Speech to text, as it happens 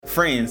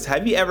Friends,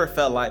 have you ever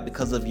felt like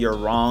because of your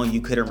wrong you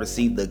couldn't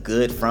receive the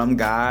good from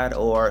God,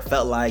 or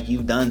felt like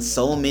you've done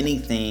so many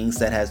things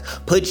that has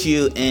put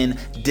you in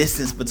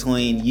distance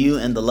between you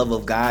and the love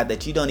of God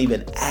that you don't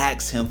even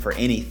ask Him for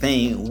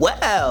anything?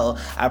 Well,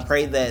 I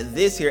pray that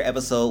this here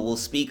episode will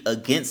speak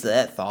against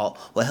that thought,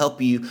 will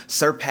help you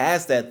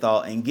surpass that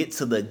thought and get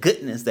to the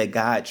goodness that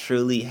God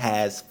truly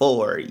has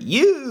for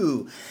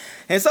you.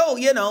 And so,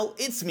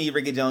 it's me,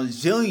 Ricky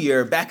Jones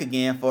Jr., back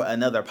again for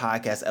another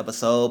podcast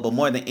episode. But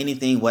more than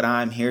anything, what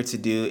I'm here to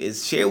do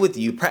is share with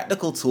you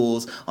practical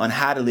tools on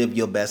how to live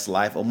your best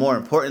life, or more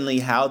importantly,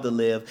 how to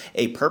live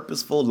a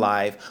purposeful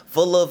life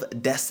full of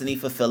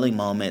destiny-fulfilling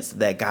moments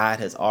that God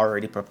has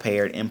already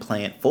prepared and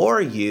planned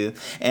for you.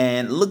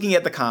 And looking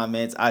at the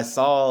comments, I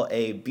saw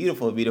a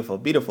beautiful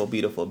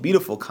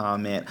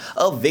comment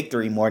of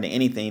victory more than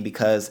anything,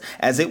 because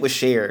as it was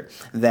shared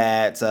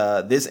that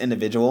this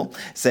individual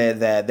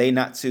said that they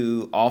not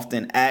to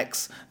often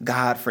ask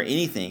God for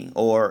anything,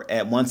 or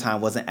at one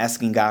time wasn't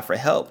asking God for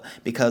help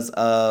because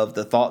of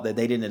the thought that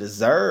they didn't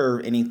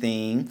deserve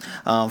anything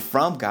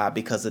from God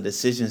because of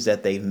decisions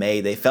that they've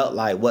made. They felt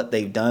like what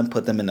they've done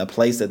put them in the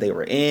place that they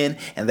were in,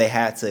 and they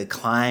had to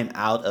climb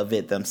out of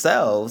it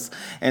themselves.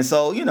 And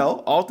so,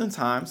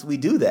 oftentimes we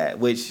do that,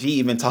 which he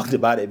even talked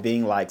about it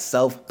being like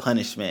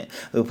self-punishment.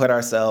 We put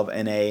ourselves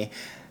in a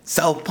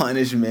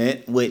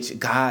self-punishment, which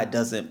God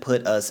doesn't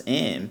put us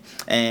in.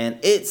 And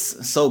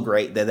it's so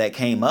great that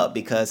came up,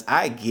 because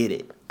I get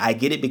it. I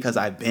get it because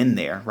I've been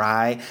there,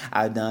 right?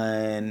 I've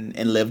done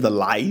and lived a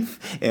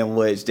life in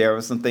which there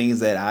were some things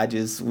that I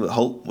just would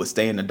hope would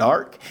stay in the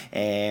dark,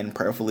 and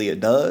prayerfully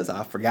it does.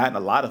 I've forgotten a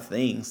lot of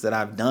things that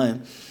I've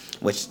done,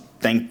 which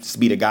thanks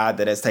be to God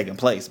that has taken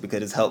place,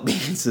 because it's helped me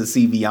to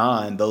see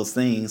beyond those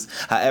things.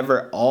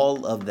 However,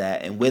 all of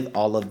that, and with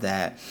all of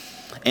that,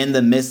 in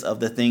the midst of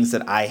the things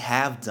that I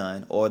have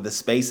done, or the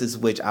spaces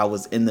which I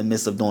was in the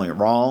midst of doing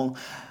wrong,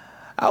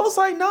 I was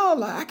like,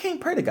 no, I can't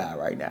pray to God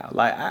right now.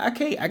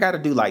 I got to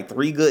do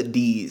 3 good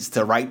deeds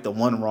to right the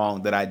one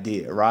wrong that I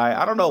did, right?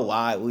 I don't know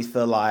why we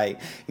feel like,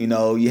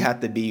 you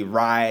have to be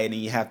right and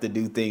you have to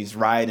do things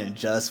right and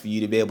just for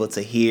you to be able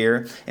to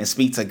hear and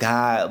speak to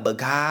God. But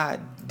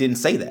God didn't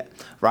say that,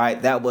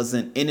 right? That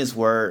wasn't in His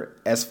word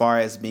as far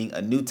as being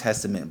a New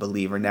Testament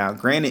believer. Now,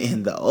 granted,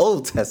 in the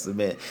Old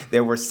Testament,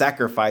 there were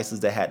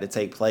sacrifices that had to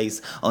take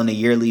place on a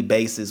yearly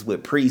basis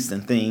with priests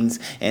and things,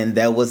 and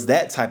there was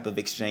that type of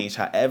exchange.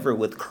 However,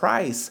 with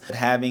Christ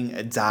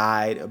having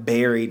died,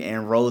 buried,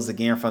 and rose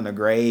again from the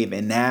grave,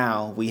 and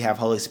now we have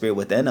Holy Spirit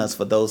within us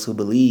for those who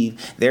believe,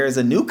 there is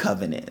a new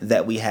covenant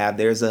that we have.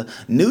 There's a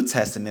New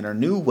Testament or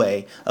new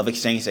way of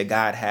exchange that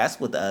God has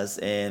with us.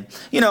 And,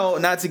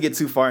 not to get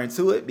too far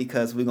into it,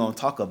 because we're going to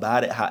talk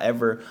about it.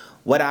 However,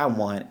 what I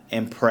want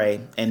and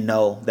pray and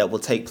know that will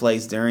take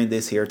place during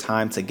this here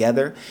time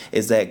together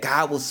is that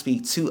God will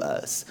speak to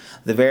us.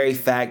 The very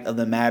fact of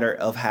the matter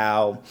of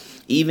how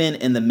even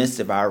in the midst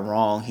of our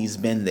wrong, He's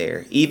been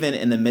there. Even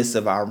in the midst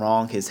of our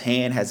wrong, His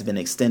hand has been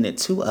extended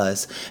to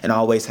us and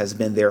always has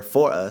been there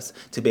for us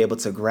to be able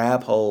to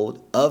grab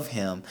hold of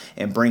Him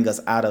and bring us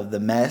out of the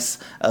mess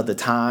of the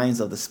times,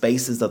 of the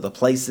spaces, of the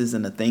places,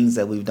 and the things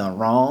that we've done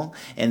wrong.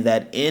 And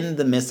that in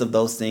the midst of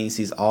those things,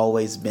 He's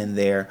always been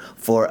there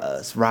for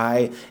us, right?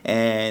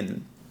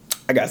 And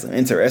I got some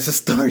interesting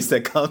stories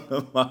that come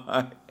to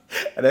mind.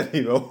 I don't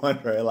even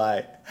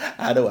wonder,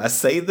 how do I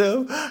say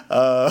them?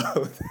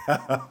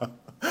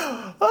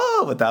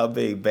 Without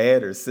being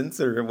bad or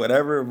censored or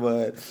whatever.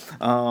 But,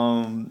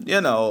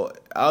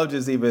 I'll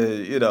just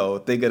even,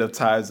 thinking of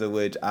times in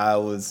which I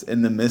was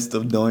in the midst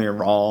of doing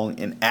wrong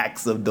and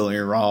acts of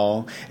doing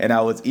wrong. And I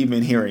was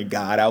even hearing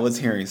God. I was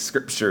hearing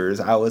scriptures.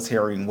 I was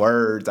hearing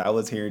words. I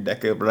was hearing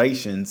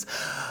declarations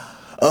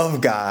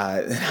of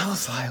God. And I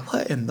was like,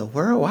 what in the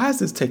world? Why is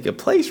this taking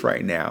place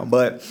right now?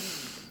 But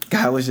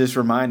God was just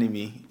reminding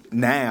me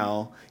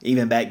now,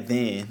 even back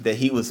then, that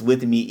He was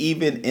with me,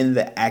 even in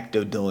the act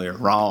of doing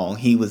wrong.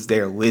 He was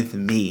there with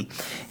me.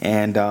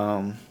 And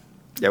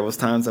there was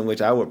times in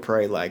which I would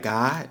pray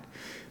God,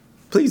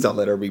 please don't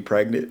let her be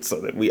pregnant, so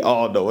that we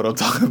all know what I'm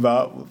talking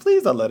about.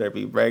 Please don't let her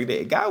be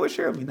pregnant. And God would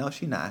share with me, no,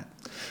 she's not.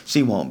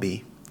 She won't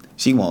be.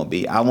 She won't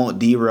be. I won't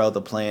derail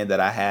the plan that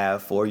I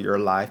have for your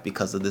life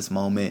because of this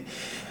moment,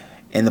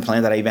 and the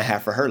plan that I even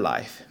have for her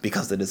life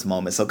because of this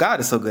moment. So God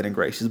is so good and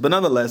gracious. But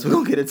nonetheless, we're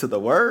going to get into the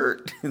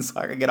word, and so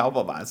I can get off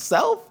of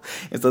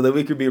myself, and so that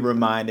we can be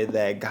reminded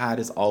that God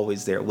is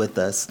always there with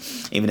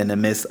us, even in the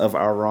midst of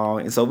our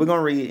wrong. And so we're going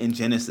to read in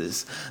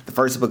Genesis, the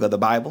first book of the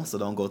Bible. So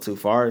don't go too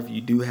far if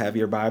you do have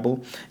your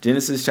Bible.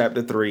 Genesis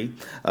chapter 3,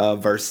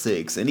 verse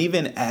 6. And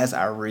even as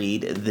I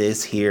read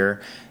this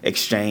here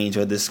exchange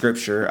or this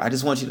scripture, I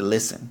just want you to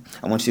listen.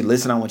 I want you to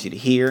listen. I want you to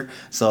hear.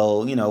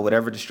 So,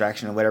 whatever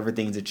distraction or whatever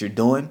things that you're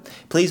doing,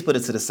 please put it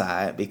to the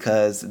side,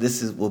 because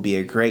this will be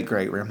a great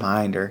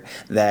reminder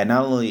that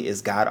not only is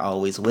God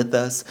always with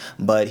us,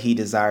 but He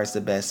desires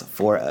the best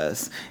for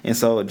us. And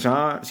so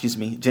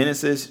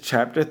Genesis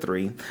chapter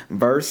 3,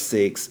 verse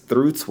 6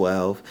 through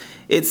 12,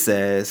 it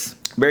says,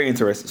 very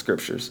interesting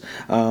scriptures.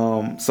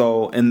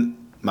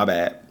 My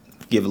bad.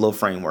 give a little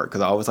framework,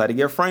 because I always like to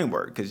give a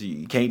framework, because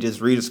you can't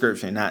just read a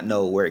scripture and not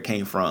know where it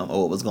came from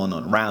or what was going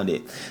on around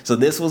it. So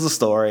this was a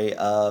story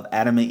of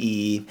Adam and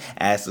Eve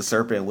as the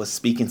serpent was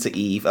speaking to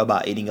Eve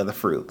about eating of the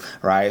fruit,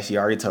 right? She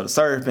already told the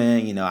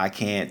serpent, I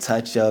can't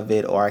touch of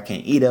it or I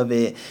can't eat of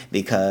it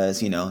because,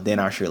 then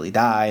I'll surely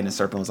die. And the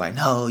serpent was like,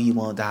 no, you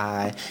won't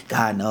die.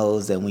 God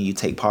knows that when you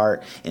take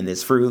part in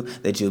this fruit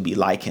that you'll be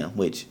like him,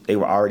 which they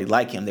were already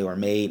like him. They were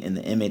made in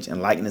the image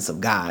and likeness of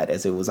God,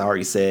 as it was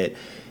already said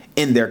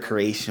in their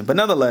creation. But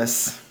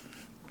nonetheless,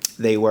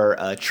 they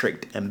were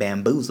tricked and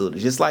bamboozled,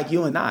 just like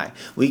you and I.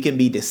 We can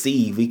be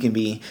deceived, we can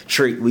be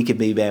tricked, we can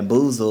be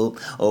bamboozled,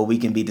 or we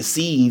can be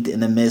deceived in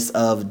the midst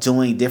of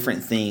doing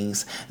different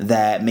things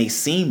that may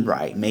seem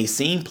right, may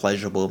seem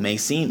pleasurable, may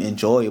seem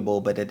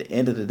enjoyable, but at the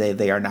end of the day,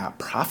 they are not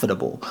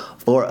profitable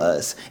for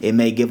us. It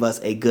may give us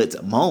a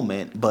good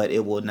moment, but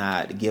it will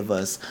not give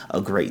us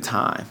a great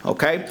time.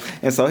 Okay?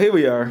 And so here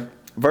we are.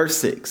 Verse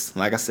 6,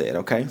 like I said,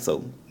 okay?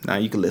 So now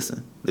you can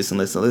listen. Listen.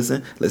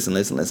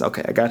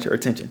 Okay, I got your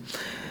attention.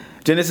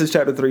 Genesis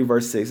chapter 3,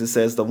 verse 6, it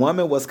says, the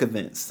woman was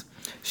convinced.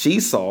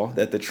 She saw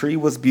that the tree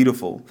was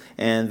beautiful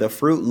and the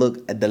fruit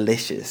looked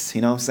delicious.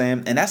 You know what I'm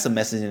saying? And that's a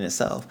message in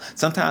itself.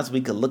 Sometimes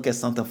we can look at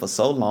something for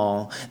so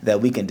long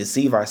that we can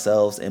deceive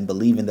ourselves in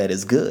believing that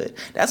it's good.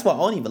 That's why I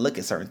don't even look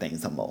at certain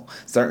things no more.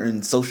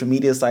 Certain social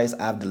media sites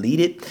I've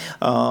deleted.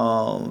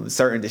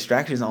 Certain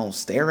distractions I don't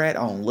stare at,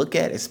 I don't look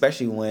at,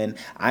 especially when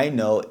I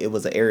know it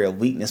was an area of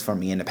weakness for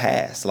me in the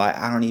past. Like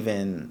I don't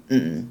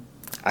even...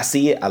 I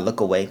see it, I look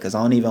away because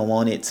I don't even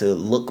want it to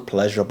look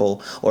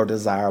pleasurable or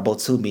desirable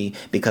to me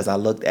because I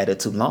looked at it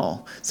too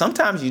long.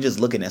 Sometimes you're just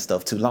looking at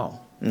stuff too long.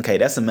 Okay,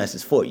 that's a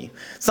message for you.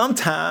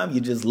 Sometimes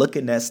you're just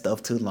looking at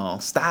stuff too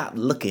long. Stop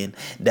looking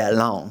that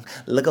long.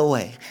 Look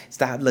away.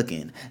 Stop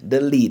looking.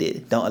 Delete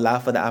it. Don't allow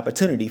for the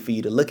opportunity for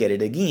you to look at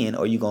it again,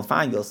 or you're going to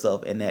find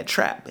yourself in that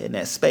trap, in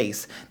that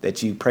space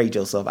that you prayed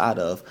yourself out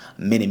of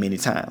many, many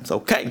times.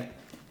 Okay.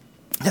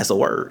 That's a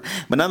word.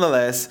 But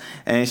nonetheless,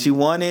 and she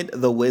wanted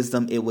the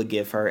wisdom it would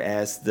give her,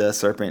 as the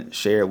serpent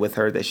shared with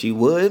her that she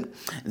would.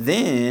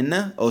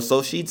 Then,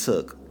 so she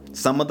took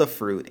some of the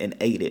fruit and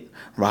ate it,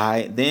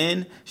 right?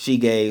 Then she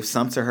gave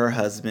some to her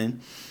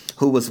husband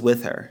who was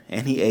with her,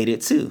 and he ate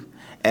it too.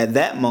 At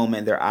that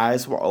moment, their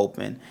eyes were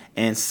open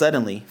and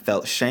suddenly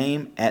felt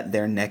shame at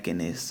their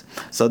nakedness.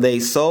 So they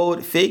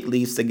sewed fig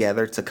leaves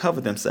together to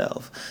cover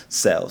themselves.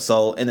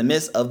 So in the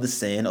midst of the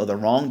sin or the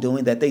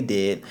wrongdoing that they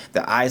did,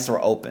 their eyes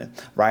were open,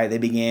 right? They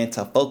began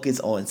to focus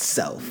on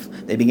self.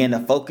 They began to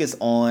focus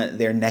on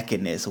their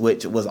nakedness,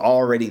 which was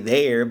already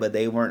there, but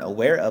they weren't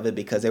aware of it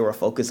because they were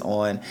focused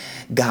on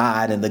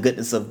God and the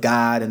goodness of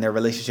God and their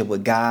relationship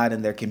with God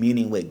and their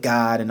communing with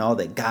God and all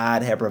that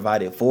God had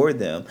provided for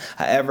them.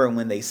 However,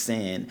 when they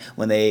sinned,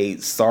 when they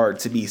start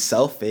to be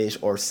selfish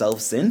or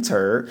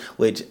self-centered,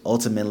 which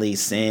ultimately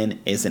sin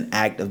is an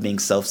act of being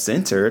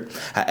self-centered.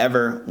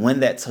 However, when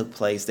that took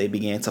place, they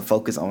began to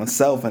focus on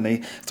self and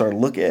they started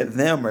looking at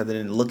them rather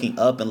than looking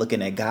up and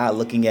looking at God,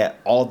 looking at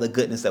all the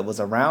goodness that was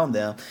around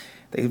them.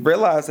 They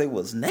realized they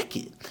was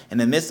naked. In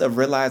the midst of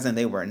realizing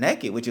they were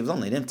naked, which it was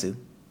only them two.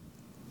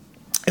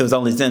 It was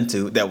only them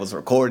two that was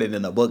recorded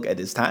in the book at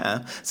this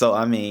time. So,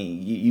 I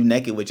mean, you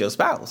naked with your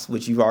spouse,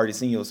 which you've already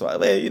seen your spouse.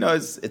 Well,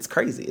 it's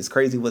crazy. It's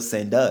crazy what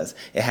sin does.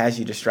 It has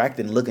you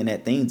distracted and looking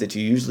at things that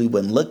you usually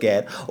wouldn't look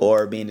at,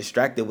 or being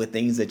distracted with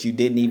things that you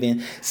didn't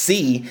even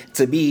see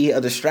to be a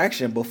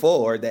distraction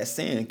before that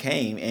sin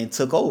came and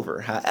took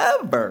over.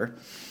 However,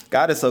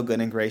 God is so good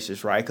and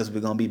gracious, right? Because we're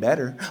going to be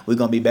better. We're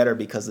going to be better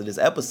because of this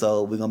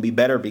episode. We're going to be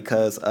better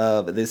because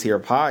of this here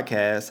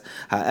podcast.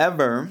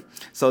 However,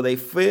 so they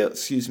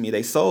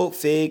sewed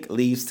fig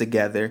leaves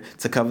together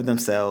to cover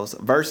themselves.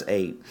 Verse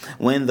 8,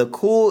 when the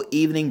cool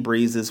evening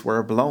breezes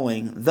were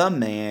blowing, the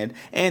man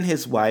and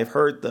his wife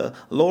heard the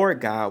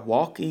Lord God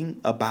walking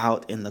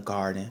about in the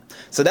garden.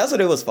 So that's what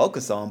it was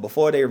focused on.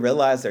 Before they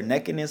realized their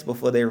nakedness,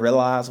 before they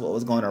realized what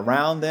was going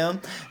around them,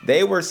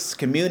 they were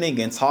communing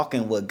and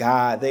talking with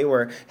God. They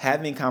were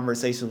having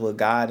conversations with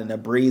God in the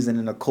breeze and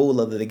in the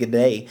cool of the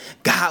day.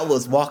 God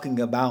was walking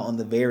about on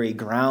the very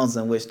grounds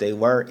in which they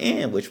were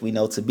in, which we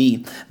know to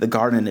be the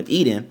Garden of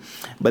Eden.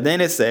 But then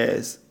it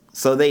says,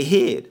 so they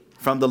hid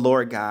from the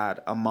Lord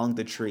God among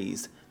the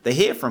trees. They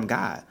hid from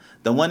God,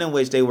 the one in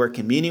which they were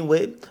communing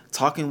with,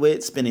 talking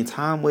with, spending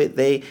time with.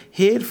 They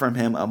hid from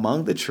him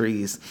among the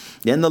trees.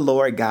 Then the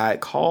Lord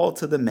God called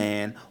to the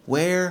man,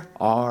 where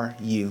are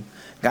you?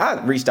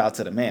 God reached out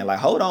to the man like,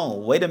 hold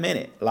on, wait a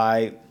minute.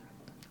 Like,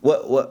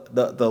 what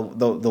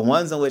the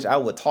ones in which I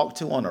would talk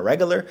to on a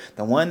regular,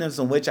 the ones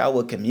in which I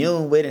would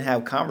commune with and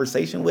have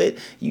conversation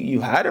with,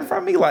 you hiding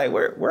from me? Like,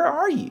 where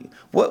are you?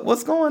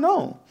 What's going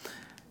on?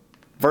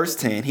 Verse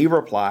 10, he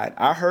replied,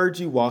 I heard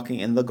you walking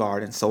in the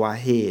garden, so I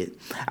hid.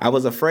 I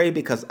was afraid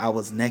because I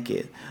was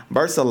naked.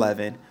 Verse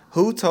 11,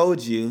 Who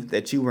told you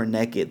that you were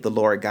naked? The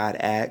Lord God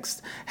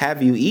asked.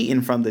 Have you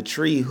eaten from the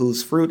tree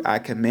whose fruit I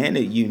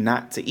commanded you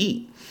not to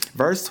eat?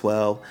 Verse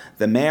 12,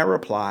 the man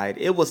replied,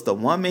 it was the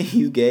woman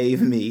you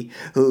gave me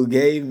who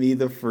gave me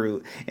the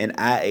fruit, and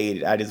I ate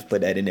it. I just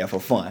put that in there for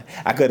fun.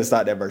 I could have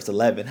started at verse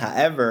 11.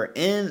 However,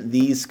 in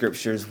these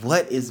scriptures,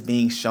 what is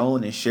being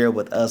shown and shared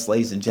with us,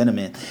 ladies and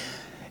gentlemen,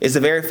 is the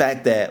very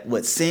fact that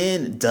what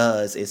sin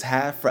does is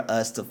have for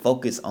us to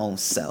focus on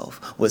self.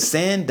 What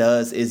sin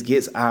does is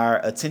gets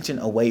our attention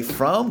away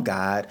from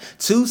God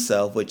to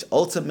self, which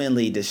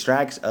ultimately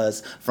distracts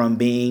us from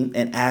being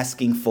and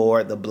asking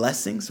for the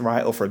blessings,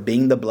 right? Or for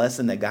being the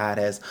blessing that God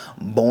has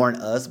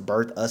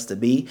birthed us to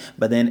be.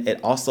 But then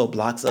it also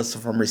blocks us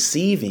from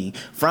receiving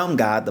from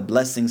God the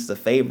blessings, the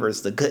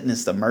favors, the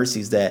goodness, the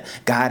mercies that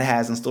God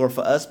has in store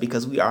for us,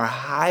 because we are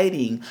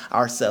hiding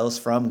ourselves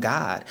from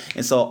God.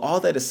 And so all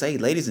that to say,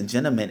 ladies and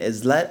gentlemen,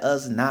 is let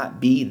us not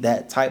be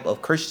that type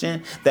of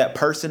Christian, that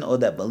person, or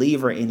that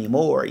believer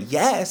anymore.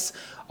 Yes,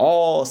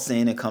 all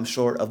sin and come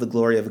short of the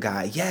glory of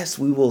God. Yes,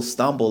 we will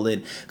stumble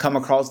and come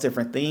across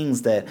different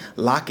things that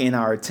lock in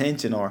our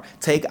attention or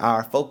take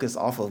our focus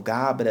off of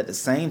God. But at the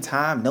same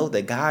time, know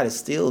that God is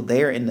still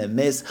there in the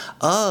midst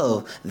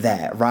of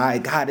that,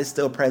 right? God is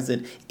still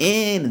present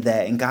in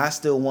that. And God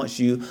still wants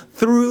you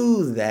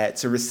through that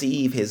to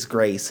receive his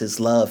grace, his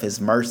love, his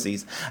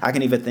mercies. I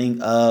can even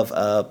think of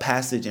a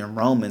passage in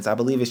Romans, I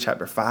believe it's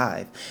chapter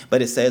 5,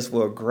 but it says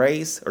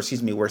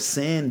where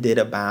sin did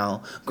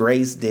abound,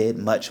 grace did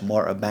much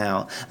more abound.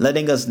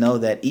 Letting us know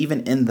that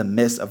even in the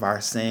midst of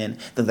our sin,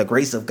 that the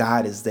grace of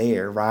God is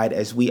there, right?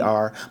 As we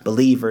are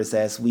believers,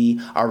 as we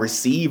are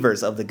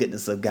receivers of the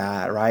goodness of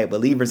God, right?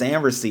 Believers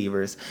and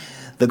receivers.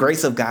 The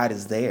grace of God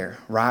is there,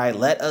 right?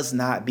 Let us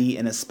not be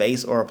in a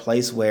space or a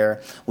place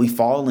where we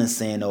fall in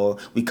sin or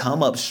we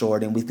come up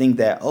short and we think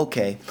that,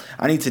 okay,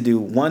 I need to do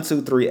 1,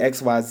 2, 3, X,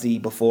 Y, Z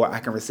before I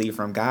can receive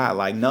from God.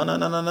 Like,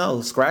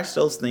 no. Scratch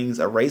those things,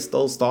 erase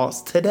those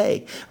thoughts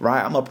today,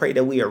 right? I'm going to pray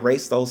that we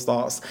erase those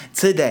thoughts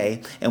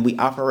today and we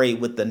operate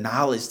with the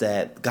knowledge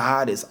that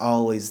God is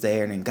always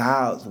there and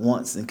God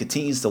wants and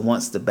continues to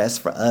want the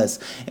best for us.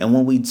 And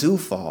when we do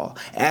fall,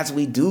 as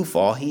we do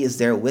fall, he is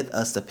there with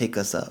us to pick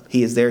us up.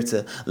 He is there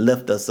to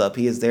lift us up.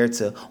 He is there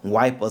to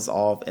wipe us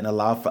off and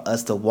allow for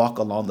us to walk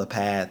along the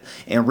path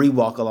and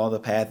re-walk along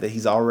the path that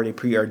he's already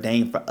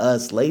preordained for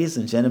us. Ladies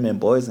and gentlemen,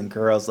 boys and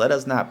girls, let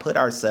us not put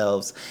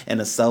ourselves in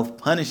a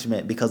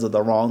self-punishment because of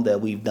the wrong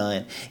that we've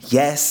done.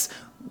 Yes,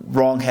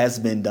 wrong has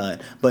been done,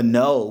 but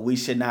no, we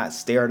should not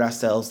stare at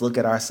ourselves, look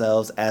at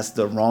ourselves as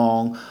the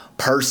wrong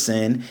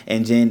person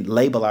and then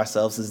label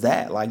ourselves as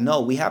that. Like,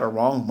 no, we had a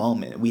wrong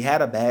moment. We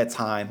had a bad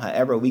time.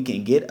 However, we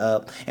can get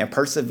up and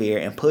persevere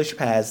and push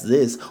past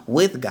this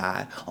with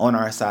God on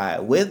our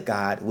side, with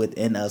God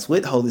within us,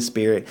 with Holy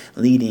Spirit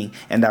leading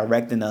and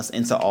directing us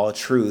into all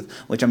truth,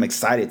 which I'm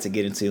excited to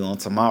get into on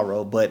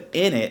tomorrow. But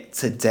in it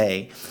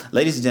today,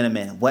 ladies and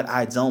gentlemen, what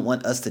I don't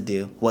want us to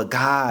do, what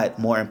God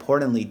more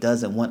importantly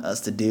doesn't want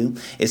us to do,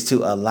 is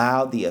to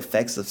allow the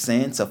effects of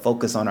sin to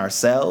focus on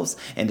ourselves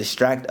and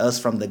distract us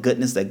from the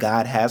goodness that God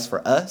has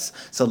for us.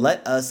 So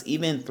let us,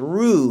 even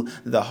through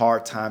the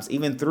hard times,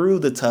 even through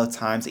the tough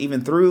times,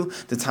 even through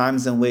the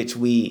times in which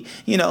we,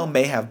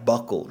 may have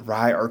buckled,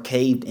 right, or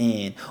caved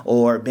in,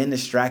 or been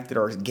distracted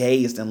or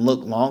gazed and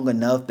looked long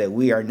enough that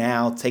we are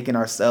now taking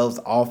ourselves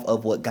off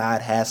of what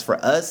God has for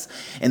us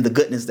and the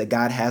goodness that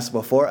God has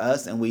before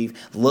us. And we've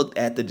looked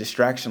at the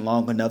distraction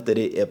long enough that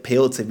it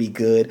appealed to be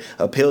good,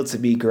 appealed to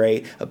be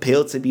great,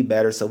 appealed to be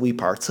better. So we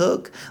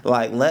partook.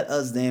 Like, let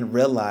us then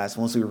realize,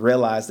 once we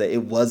realize that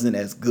it wasn't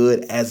as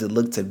good as it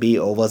looked to be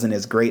or wasn't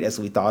as great as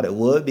we thought it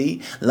would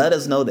be, let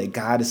us know that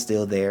God is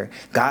still there.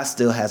 God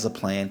still has a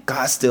plan.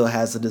 God still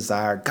has a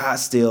desire. God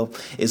still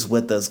is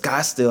with us.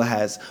 God still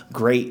has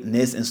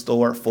greatness in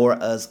store for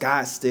us.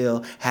 God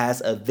still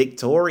has a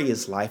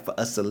victorious life for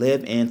us to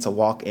live in, to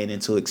walk in,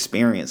 and to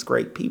experience.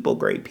 Great people.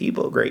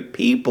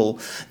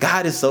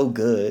 God is so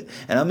good.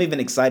 And I'm even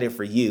excited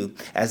for you,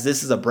 as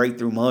this is a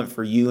breakthrough moment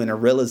for you and a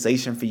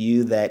realization for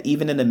you that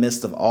even in the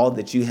midst of all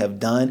that you have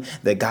done,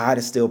 that God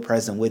is still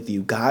present with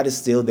you. God is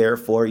still there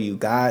for you.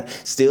 God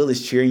still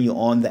is cheering you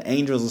on. The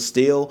angels are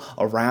still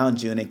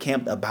around you and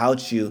encamped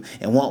about you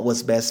and want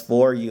what's best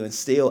for you, and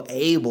still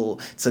able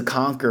to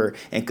conquer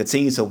and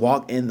continue to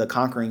walk in the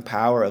conquering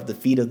power of the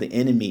feet of the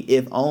enemy.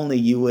 If only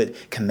you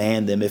would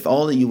command them, if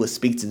only you would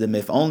speak to them,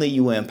 if only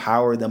you would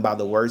empower them by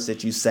the words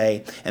that you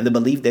say and the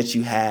belief that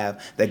you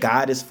have that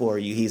God is for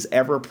you. He's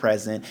ever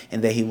present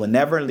and that he will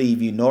never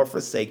leave you nor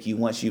forsake you.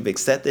 Once you've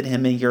accepted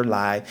him in your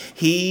life,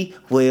 he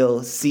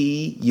will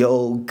see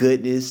your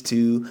goodness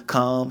to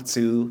come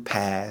to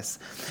pass.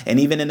 And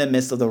even in the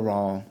midst of the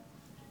wrong,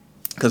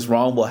 because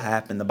wrong will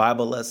happen. The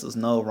Bible lets us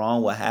know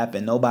wrong will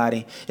happen.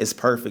 Nobody is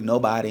perfect.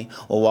 Nobody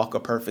will walk a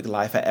perfect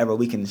life. However,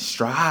 we can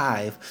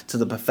strive to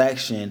the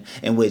perfection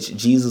in which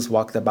Jesus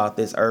walked about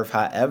this earth.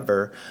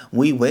 However,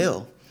 we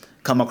will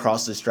come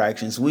across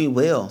distractions. We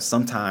will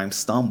sometimes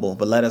stumble,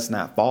 but let us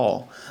not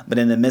fall. But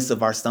in the midst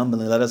of our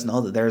stumbling, let us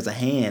know that there is a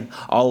hand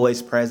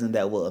always present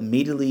that will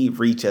immediately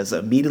reach us,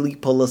 immediately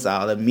pull us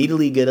out,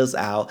 immediately get us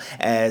out,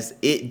 as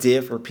it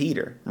did for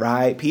Peter,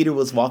 right? Peter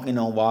was walking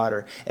on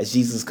water as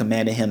Jesus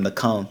commanded him to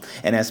come.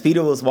 And as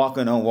Peter was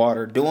walking on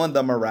water, doing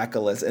the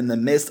miraculous, in the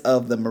midst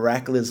of the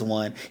miraculous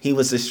one, he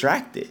was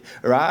distracted,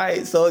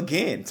 right? So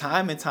again,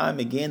 time and time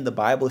again, the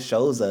Bible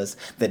shows us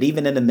that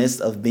even in the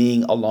midst of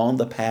being along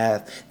the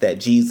path that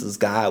Jesus,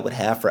 God, would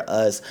have for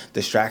us,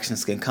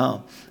 distractions can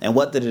come. And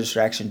what did the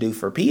distraction do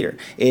for Peter?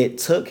 It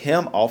took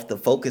him off the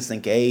focus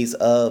and gaze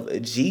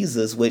of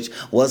Jesus, which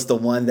was the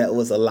one that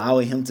was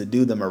allowing him to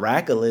do the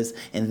miraculous.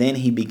 And then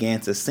he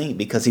began to sink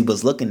because he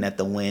was looking at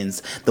the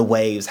winds, the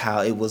waves,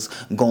 how it was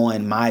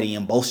going mighty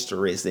and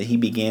boisterous, that he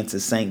began to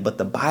sink. But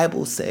the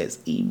Bible says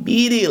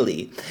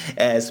immediately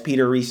as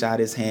Peter reached out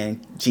his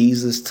hand,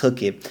 Jesus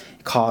took it,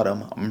 caught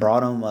him,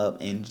 brought him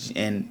up,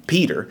 and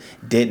Peter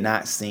did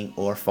not sink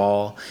or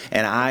fall.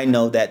 And I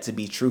know that to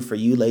be true for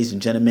you, ladies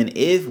and gentlemen.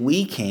 If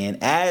we can,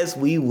 as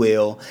we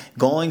will,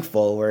 going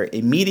forward,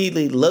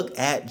 immediately look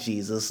at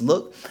Jesus,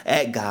 look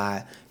at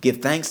God, give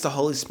thanks to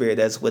Holy Spirit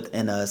that's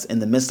within us in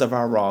the midst of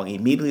our wrong,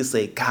 immediately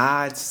say,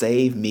 God,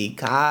 save me.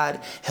 God,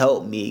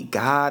 help me.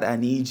 God, I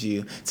need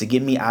you to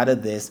get me out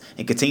of this,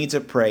 and continue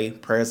to pray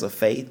prayers of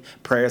faith,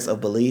 prayers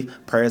of belief,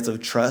 prayers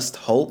of trust,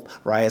 hope,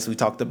 right? As we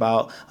talked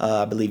about,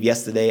 I believe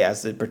yesterday,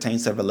 as it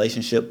pertains to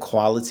relationship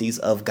qualities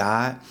of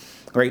God.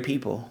 Great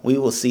people, we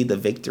will see the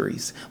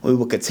victories. We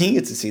will continue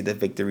to see the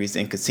victories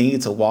and continue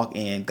to walk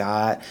in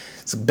God's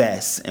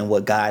best and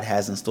what God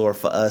has in store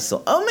for us.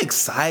 So I'm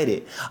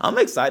excited. I'm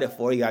excited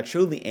for you. I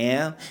truly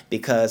am,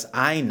 because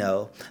I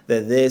know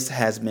that this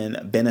has been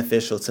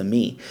beneficial to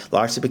me,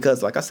 largely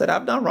because, like I said,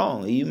 I've done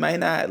wrong. You may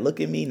not look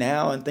at me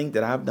now and think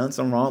that I've done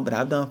some wrong, but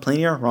I've done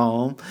plenty of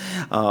wrong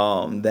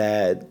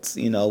that,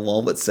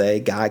 one would say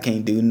God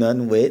can't do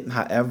nothing with.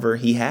 However,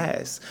 he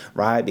has,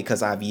 right?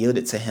 Because I've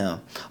yielded to him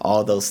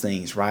all those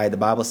things. Right? The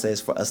Bible says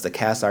for us to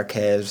cast our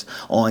cares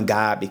on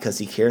God because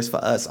he cares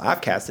for us. I've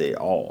casted it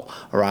all,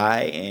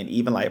 right? And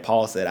even like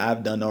Paul said,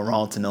 I've done no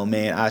wrong to no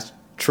man. I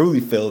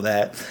truly feel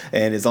that.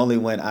 And it's only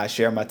when I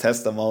share my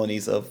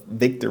testimonies of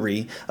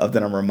victory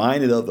that I'm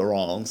reminded of the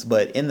wrongs.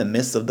 But in the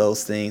midst of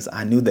those things,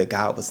 I knew that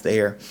God was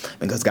there,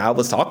 because God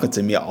was talking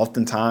to me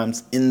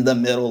oftentimes in the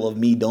middle of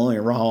me doing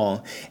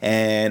wrong.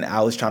 And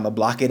I was trying to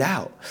block it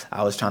out.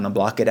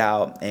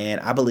 And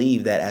I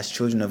believe that as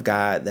children of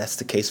God, that's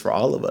the case for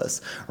all of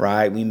us,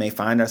 right? We may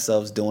find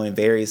ourselves doing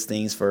various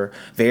things for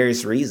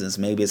various reasons.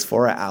 Maybe it's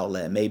for an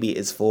outlet. Maybe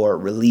it's for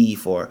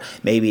relief, or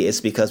maybe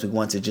it's because we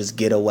want to just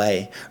get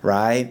away,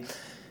 right,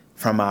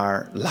 from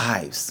our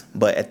lives.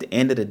 But at the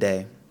end of the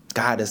day,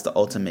 God is the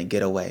ultimate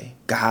getaway.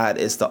 God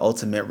is the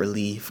ultimate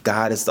relief.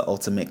 God is the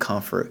ultimate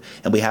comfort.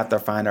 And we have to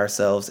find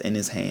ourselves in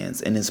his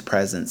hands, in his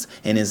presence,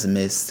 in his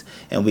midst.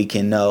 And we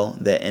can know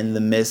that in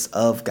the midst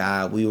of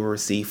God, we will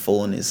receive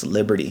fullness,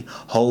 liberty,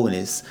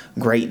 wholeness,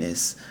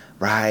 greatness,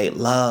 right?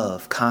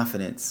 Love,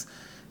 confidence,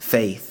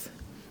 faith.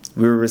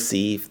 We will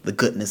receive the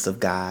goodness of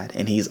God,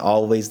 and he's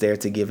always there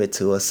to give it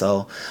to us.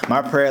 So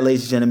my prayer,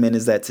 ladies and gentlemen,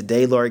 is that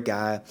today, Lord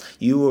God,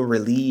 you will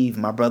relieve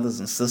my brothers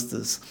and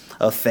sisters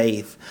of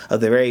faith of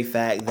the very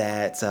fact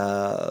that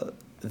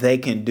they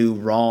can do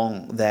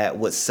wrong that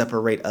would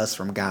separate us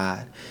from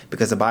God.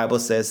 Because the Bible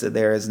says that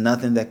there is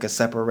nothing that could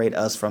separate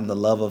us from the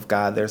love of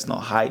God. There's no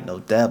height,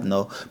 no depth,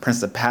 no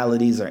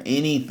principalities or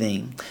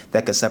anything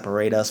that could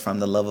separate us from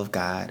the love of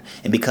God.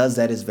 And because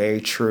that is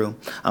very true,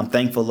 I'm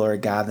thankful,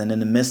 Lord God, that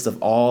in the midst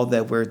of all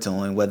that we're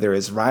doing, whether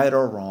it's right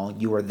or wrong,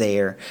 you are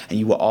there, and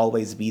you will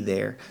always be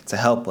there to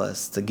help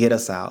us, to get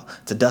us out,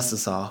 to dust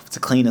us off,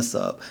 to clean us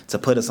up, to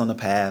put us on the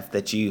path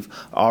that you've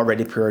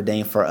already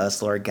preordained for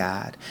us, Lord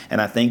God. And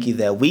I thank you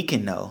that we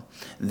can know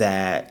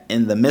that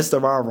in the midst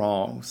of our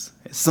wrongs,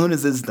 as soon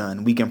as it's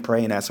done, we can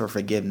pray and ask for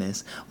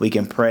forgiveness. We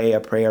can pray a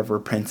prayer of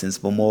repentance,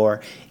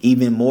 but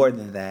even more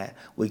than that,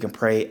 we can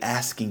pray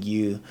asking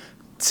you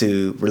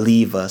to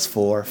relieve us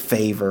for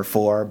favor,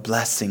 for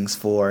blessings,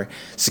 for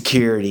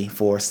security,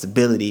 for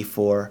stability,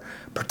 for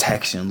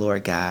protection,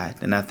 Lord God.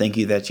 And I thank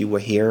you that you will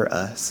hear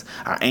us.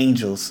 Our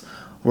angels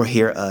will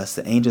hear us.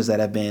 The angels that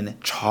have been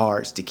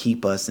charged to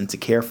keep us and to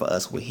care for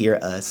us will hear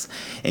us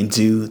and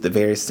do the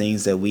various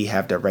things that we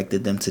have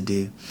directed them to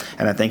do.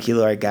 And I thank you,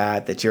 Lord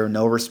God, that you're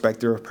no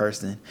respecter of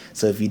person.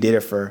 So if you did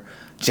it for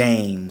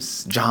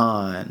James,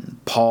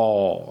 John,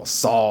 Paul,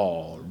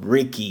 Saul,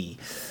 Ricky,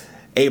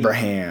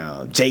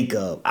 Abraham,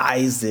 Jacob,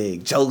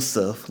 Isaac,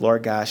 Joseph,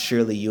 Lord God,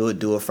 surely you would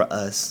do it for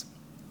us.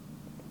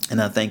 And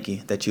I thank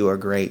you that you are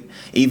great.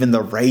 Even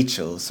the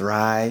Rachels,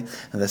 right?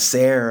 And the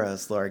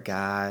Sarahs, Lord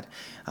God,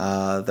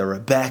 the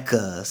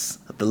Rebeccas,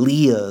 the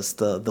Leahs,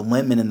 the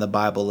women in the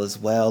Bible as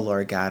well,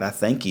 Lord God. I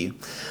thank you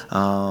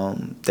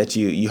that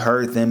you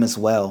heard them as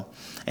well.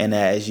 And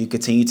as you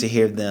continue to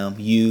hear them,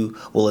 you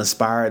will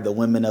inspire the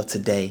women of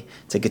today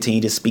to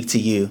continue to speak to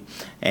you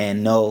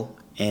and know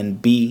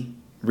and be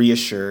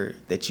reassured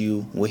that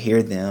you will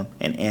hear them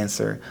and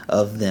answer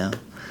of them.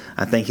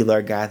 I thank you,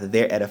 Lord God, that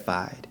they're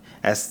edified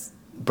as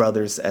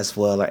brothers as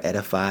well are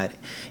edified.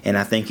 And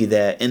I thank you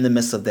that in the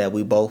midst of that,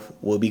 we both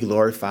will be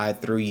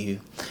glorified through you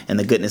and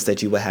the goodness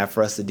that you will have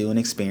for us to do and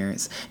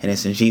experience. And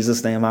it's in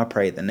Jesus' name I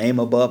pray, the name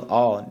above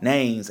all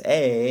names.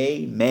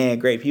 Amen.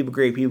 Great people,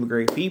 great people,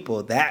 great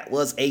people. That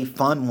was a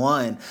fun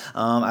one.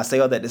 I say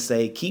all that to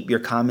say, keep your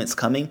comments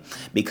coming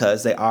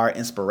because they are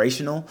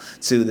inspirational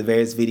to the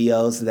various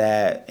videos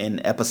that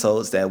in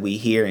episodes that we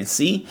hear and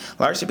see,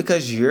 largely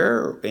because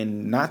you're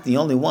not the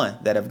only one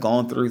that have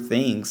gone through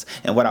things.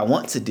 And what I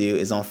want to do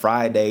is on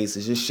Fridays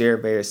is just share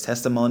various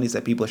testimonies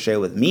that people share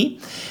with me.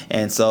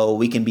 And so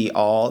we can be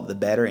all the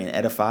better and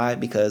edified,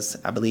 because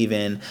I believe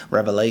in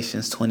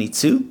Revelations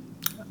 22,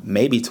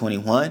 maybe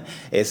 21,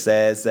 it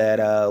says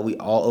that we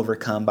all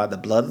overcome by the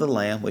blood of the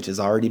Lamb, which has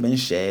already been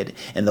shed,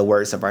 and the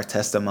words of our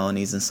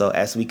testimonies. And so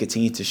as we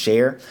continue to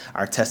share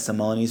our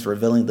testimonies,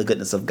 revealing the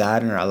goodness of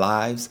God in our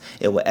lives,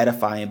 it will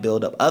edify and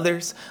build up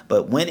others.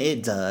 But when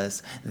it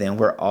does, then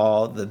we're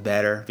all the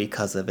better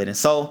because of it. And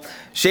so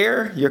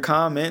share your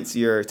comments,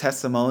 your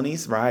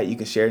testimonies, right? You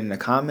can share it in the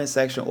comment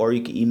section, or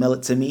you can email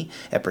it to me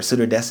at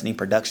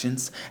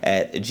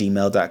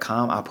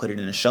pursuitofdestinyproductions@gmail.com. I'll put it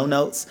in the show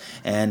notes.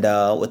 And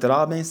with it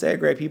all being said,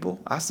 great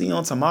people, I'll see you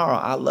on tomorrow.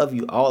 I love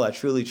you all. I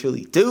truly,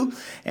 truly do.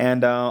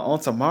 And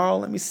on tomorrow,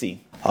 let me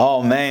see.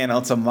 Oh man,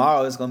 on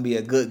tomorrow it's going to be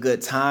a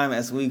good time,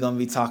 as we're going to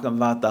be talking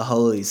about the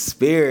Holy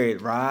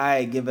Spirit,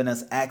 right? Giving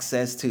us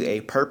access to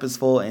a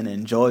purposeful and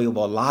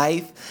enjoyable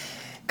life.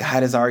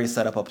 God has already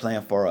set up a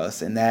plan for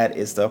us, and that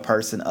is the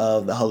person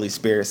of the Holy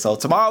Spirit. So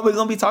tomorrow we're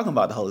going to be talking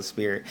about the Holy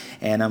Spirit,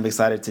 and I'm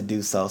excited to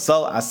do so.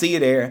 So I'll see you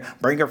there.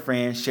 Bring a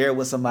friend, share it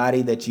with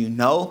somebody that you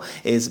know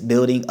is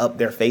building up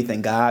their faith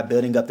in God,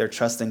 building up their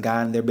trust in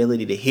God and their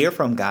ability to hear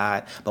from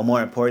God, but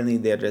more importantly,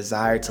 their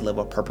desire to live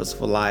a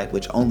purposeful life,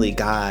 which only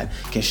God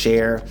can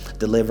share,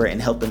 deliver,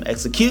 and help them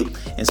execute.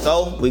 And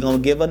so we're going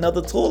to give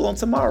another tool on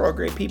tomorrow,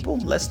 great people.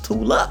 Let's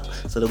tool up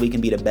so that we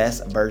can be the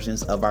best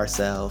versions of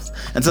ourselves.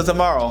 Until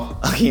tomorrow,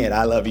 again,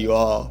 I love you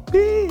all.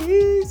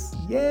 Peace.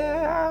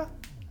 Yeah.